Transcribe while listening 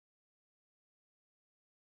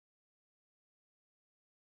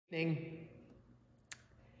Evening.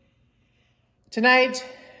 Tonight,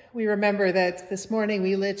 we remember that this morning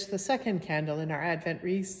we lit the second candle in our Advent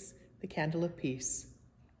wreaths, the candle of peace.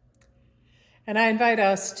 And I invite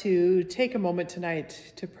us to take a moment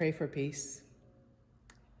tonight to pray for peace.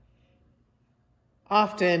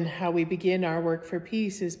 Often, how we begin our work for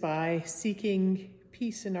peace is by seeking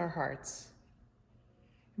peace in our hearts.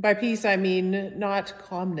 By peace, I mean not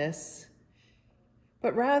calmness,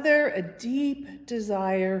 but rather a deep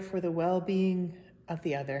desire for the well-being of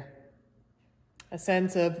the other, a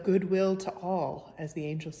sense of goodwill to all, as the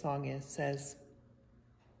angel song says.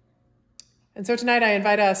 And so tonight I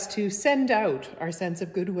invite us to send out our sense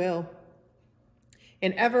of goodwill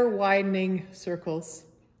in ever-widening circles,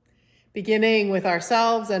 beginning with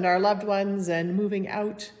ourselves and our loved ones and moving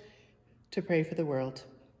out to pray for the world.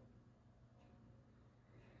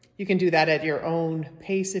 You can do that at your own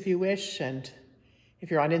pace if you wish, and if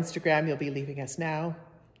you're on Instagram, you'll be leaving us now.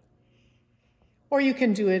 Or you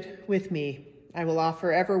can do it with me. I will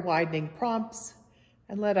offer ever-widening prompts,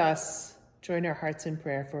 and let us join our hearts in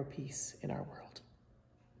prayer for peace in our world.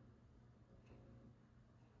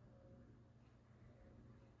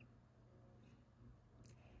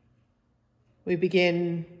 We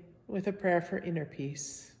begin with a prayer for inner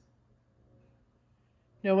peace,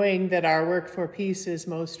 knowing that our work for peace is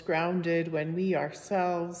most grounded when we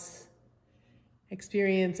ourselves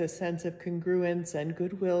experience a sense of congruence and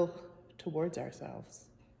goodwill towards ourselves.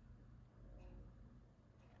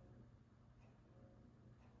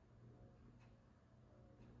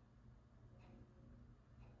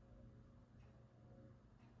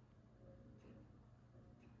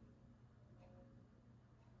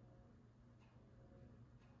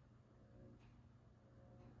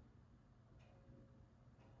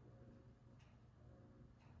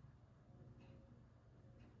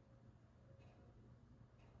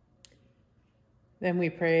 Then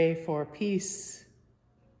we pray for peace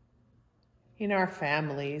in our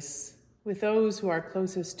families, with those who are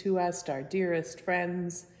closest to us, our dearest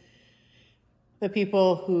friends, the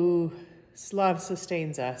people whose love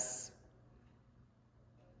sustains us.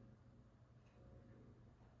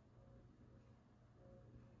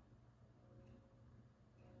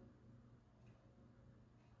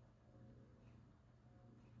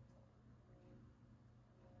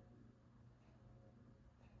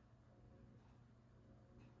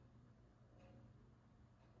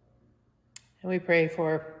 And we pray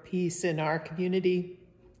for peace in our community,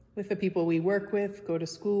 with the people we work with, go to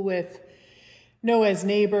school with, know as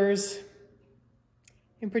neighbors.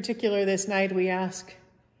 In particular, this night we ask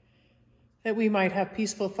that we might have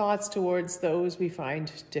peaceful thoughts towards those we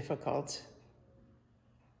find difficult,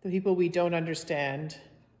 the people we don't understand,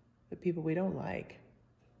 the people we don't like.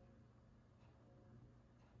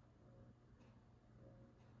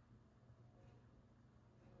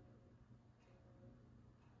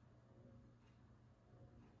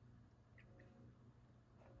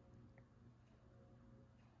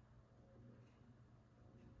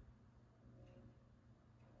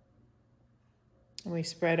 And we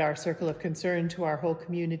spread our circle of concern to our whole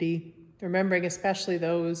community, remembering especially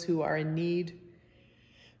those who are in need,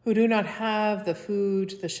 who do not have the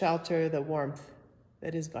food, the shelter, the warmth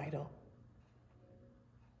that is vital.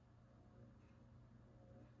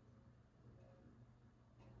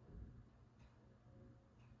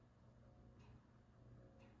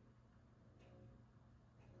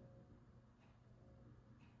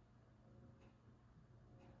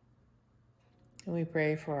 And we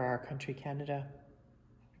pray for our country, Canada,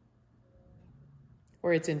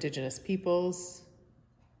 for its Indigenous peoples,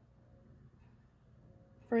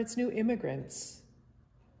 for its new immigrants,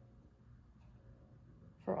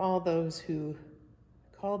 for all those who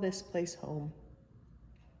call this place home.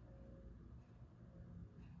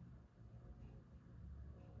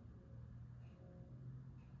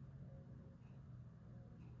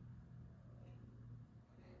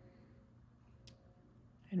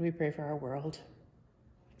 And we pray for our world,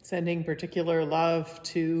 sending particular love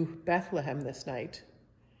to Bethlehem this night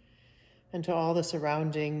and to all the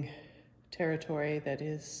surrounding territory that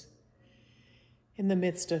is in the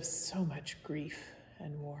midst of so much grief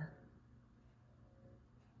and war.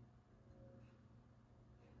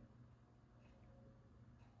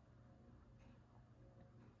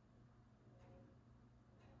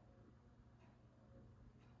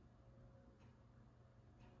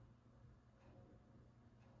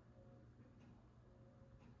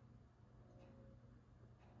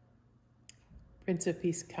 Prince of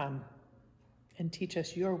Peace, come and teach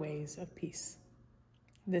us your ways of peace,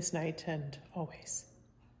 this night and always,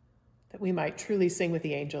 that we might truly sing with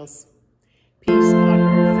the angels, peace.